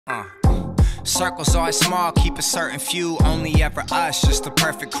Circles always small, keep a certain few, only ever us, just the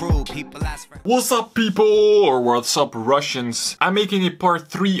perfect crew. People ask for... What's up, people? Or what's up, Russians? I'm making a part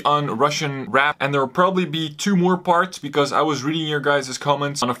 3 on Russian rap, and there will probably be 2 more parts because I was reading your guys'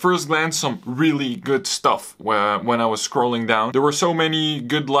 comments. On a first glance, some really good stuff when I was scrolling down. There were so many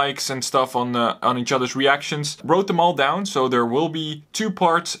good likes and stuff on each other's reactions. Wrote them all down, so there will be 2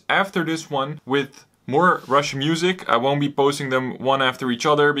 parts after this one with more Russian music. I won't be posting them one after each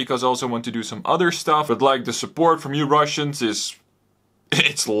other because I also want to do some other stuff. But like, the support from you Russians is...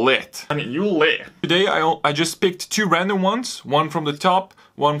 it's lit. I mean, you lit. Today I just picked 2 random ones. One from the top,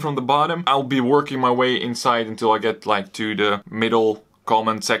 one from the bottom. I'll be working my way inside until I get like to the middle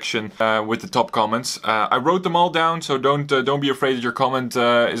comment section with the top comments. I wrote them all down, so don't be afraid that your comment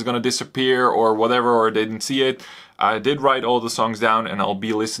is gonna disappear or whatever, or didn't see it. I did write all the songs down and I'll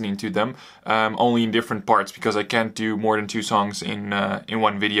be listening to them, only in different parts because I can't do more than 2 songs in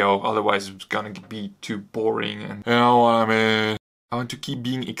one video, otherwise it's gonna be too boring and you know what I mean. I want to keep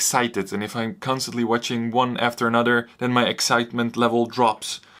being excited, and if I'm constantly watching one after another, then my excitement level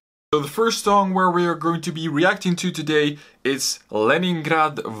drops. So the first song where we are going to be reacting to today is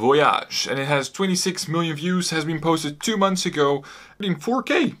Leningrad Voyage, and it has 26 million views, has been posted 2 months ago in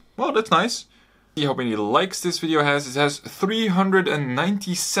 4K. Well, that's nice. See how many likes this video has. It has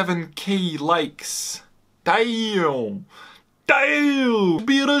 397k likes. Damn! Damn!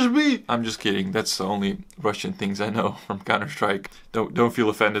 I'm just kidding. That's the only Russian things I know from Counter-Strike. Don't feel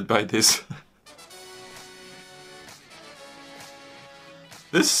offended by this.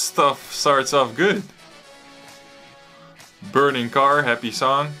 This stuff starts off good. Burning car, happy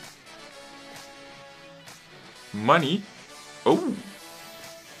song. Money. Oh.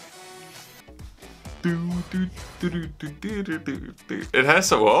 It has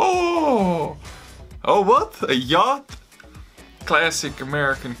some... oh! Oh, what? A yacht? Classic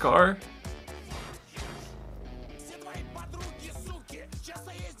American car.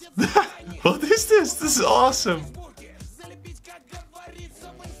 What is this? This is awesome.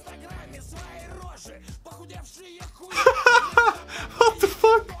 What the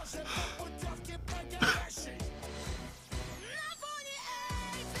fuck?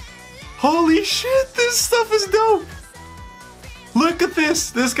 Holy shit, this stuff is dope! Look at this!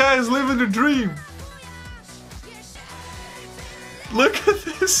 This guy is living a dream! Look at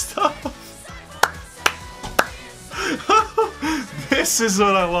this stuff! This is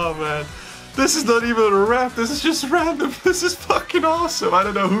what I love, man. This is not even a rap, this is just random. This is fucking awesome. I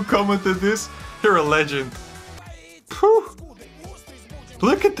don't know who commented this. You're a legend. Whew.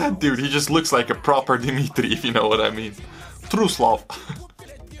 Look at that dude, he just looks like a proper Dimitri, if you know what I mean. Truslav.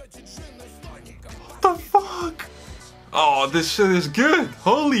 What the fuck? Oh, this shit is good.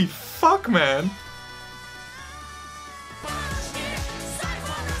 Holy fuck, man.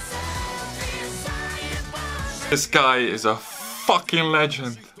 This guy is a fucking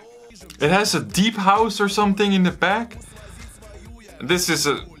legend. It has a deep house or something in the back. This is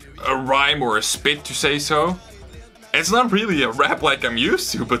a rhyme or a spit to say so. It's not really a rap like I'm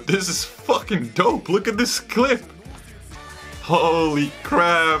used to, but this is fucking dope. Look at this clip. Holy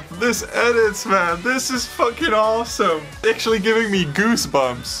crap, this edits, man. This is fucking awesome. Actually giving me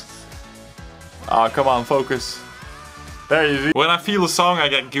goosebumps. Ah, come on, focus. There you see. When I feel a song, I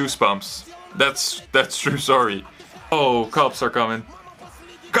get goosebumps. That's true, sorry. Oh, cops are coming.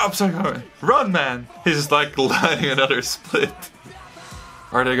 Cops are coming. Run, man. He's just like lighting another split.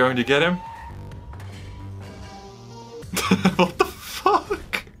 Are they going to get him? What the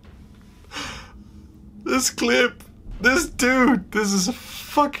fuck? This clip. This dude. This is a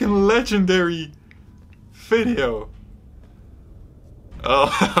fucking legendary video.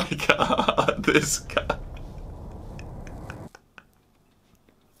 Oh my god. This guy.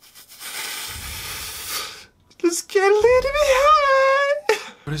 This kid leading me high.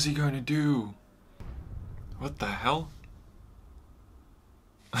 What is he going to do? What the hell?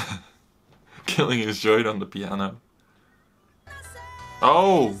 Killing his joint on the piano.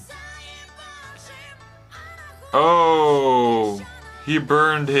 Oh! Oh! He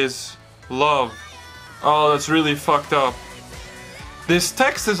burned his love. Oh, that's really fucked up. This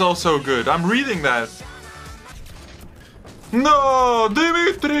text is also good. I'm reading that. No!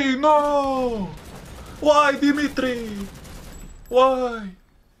 Dimitri! No! Why, Dimitri? Why?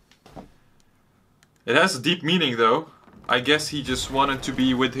 It has a deep meaning though. I guess he just wanted to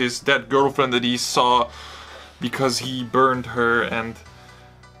be with his dead girlfriend that he saw because he burned her, and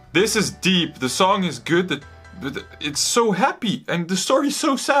this is deep. The song is good, it's so happy, and the story is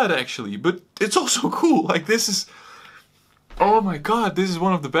so sad actually, but it's also cool. Like, this is... Oh my god, this is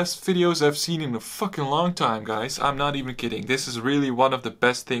one of the best videos I've seen in a fucking long time, guys. I'm not even kidding. This is really one of the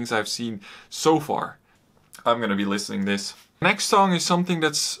best things I've seen so far. I'm gonna be listening to this. Next song is something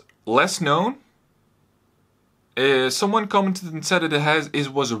that's less known. Someone commented and said it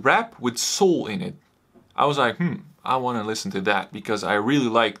was a rap with soul in it. I was like, I want to listen to that because I really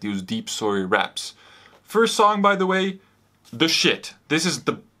like these deep story raps. First song, by the way, the shit. This is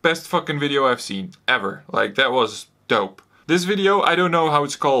the best fucking video I've seen ever. Like, that was dope. This video, I don't know how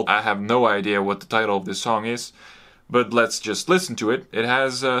it's called. I have no idea what the title of this song is. But let's just listen to it. It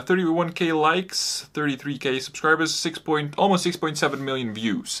has 31k likes, 33k subscribers, almost 6.7 million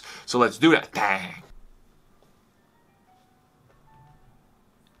views. So let's do that. Dang.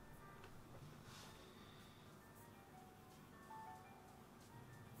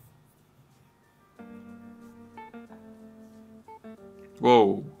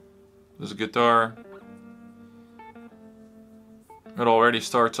 Whoa, there's a guitar. It already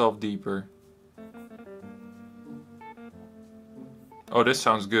starts off deeper. Oh, this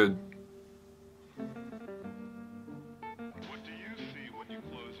sounds good.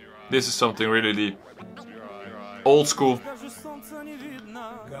 This is something really deep. Old school.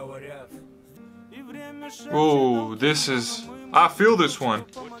 Whoa, this is... I feel this one.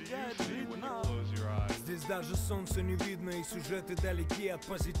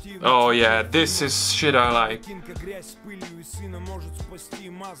 Oh yeah, this is shit I like.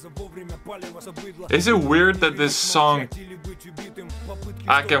 Is it weird that this song,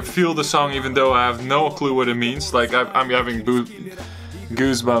 I can feel the song even though I have no clue what it means? Like I'm having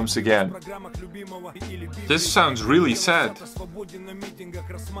goosebumps again. This sounds really sad.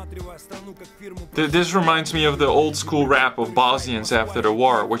 This reminds me of the old school rap of Bosnians after the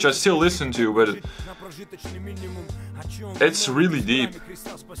war, which I still listen to, but it's really deep.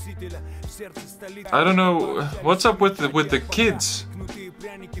 I don't know what's up with the kids.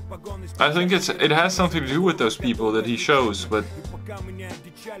 I think it has something to do with those people that he shows, but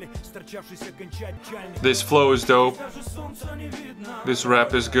this flow is dope. This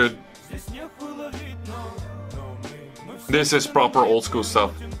rap is good. This is proper old school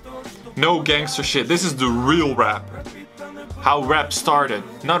stuff. No gangster shit. This is the real rap. How rap started.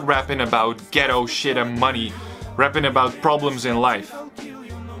 Not rapping about ghetto shit and money. Rapping about problems in life.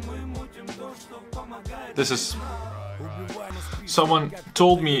 This is... Someone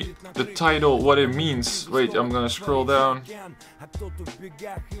told me the title, what it means. Wait, I'm gonna scroll down.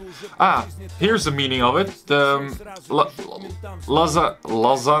 Ah, here's the meaning of it. Lasagna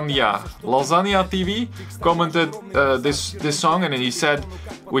TV commented this song, and he said,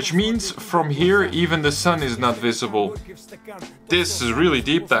 which means from here even the sun is not visible. This is really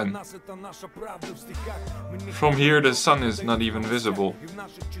deep then. From here the sun is not even visible.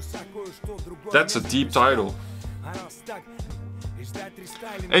 That's a deep title.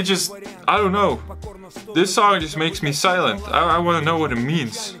 It just, I don't know. This song just makes me silent. I want to know what it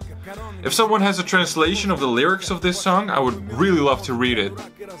means. If someone has a translation of the lyrics of this song, I would really love to read it.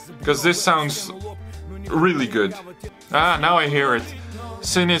 Because this sounds really good. Ah, now I hear it.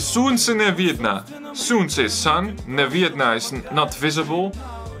 Солнца не видно. Солнце is sun, не видно is not visible.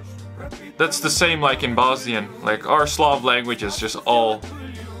 That's the same like in Bosnian. Like our Slav languages just all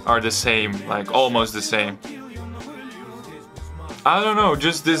are the same, like almost the same. I don't know,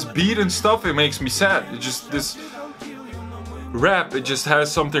 just this beat and stuff, it makes me sad. It just, this rap, it just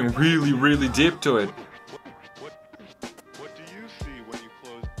has something really, really deep to it.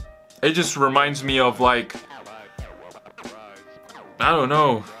 It just reminds me of like, I don't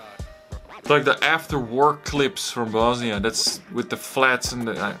know, like the after work clips from Bosnia. That's with the flats and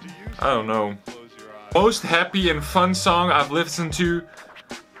the, I don't know. Most happy and fun song I've listened to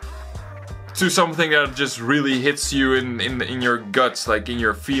something that just really hits you in your guts, like in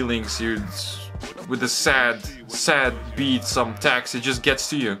your feelings. You, with the sad beat, some text, it just gets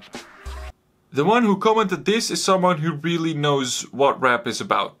to you. The one who commented this is someone who really knows what rap is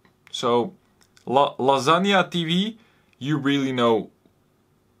about. So, Lasagna TV, you really know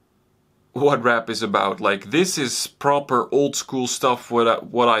what rap is about. Like, this is proper old school stuff,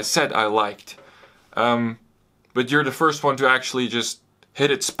 what I said I liked. But you're the first one to actually just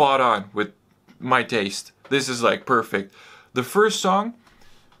hit it spot on with my taste. This is like perfect. The first song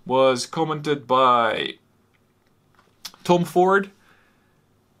was commented by Tom Ford.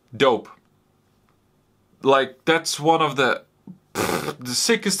 Dope. Like, that's one of the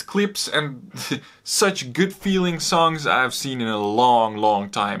sickest clips and such good feeling songs I've seen in a long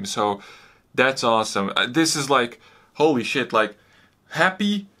time. So that's awesome. This is like, holy shit, like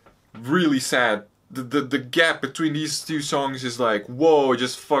happy, really sad. The gap between these two songs is like, whoa, it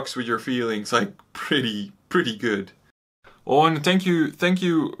just fucks with your feelings, like pretty good. Oh, and thank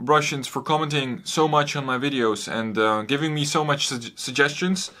you Russians for commenting so much on my videos and giving me so much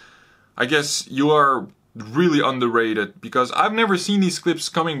suggestions. I guess you are really underrated because I've never seen these clips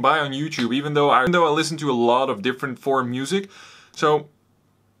coming by on YouTube, even though I listen to a lot of different foreign music. So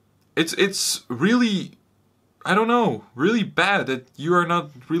it's really, I don't know, really bad that you are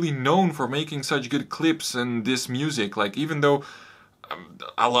not really known for making such good clips and this music. Like, even though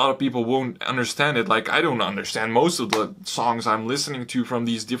a lot of people won't understand it, like I don't understand most of the songs I'm listening to from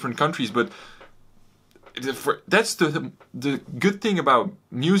these different countries, but that's the good thing about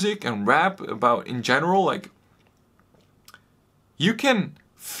music and rap, about in general, like you can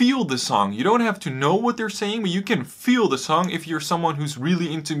feel the song. You don't have to know what they're saying, but you can feel the song if you're someone who's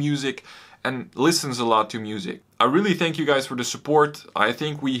really into music and listens a lot to music. I really thank you guys for the support. I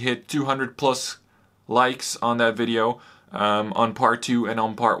think we hit 200 plus likes on that video, on part 2 and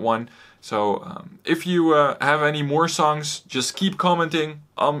on part 1. So if you have any more songs, just keep commenting.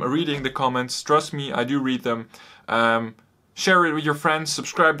 I'm reading the comments. Trust me, I do read them. Share it with your friends.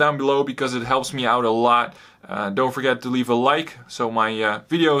 Subscribe down below because it helps me out a lot. Don't forget to leave a like so my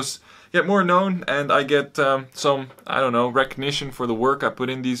videos get more known and I get some, I don't know, recognition for the work I put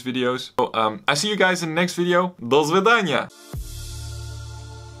in these videos. So I see you guys in the next video. До свидания!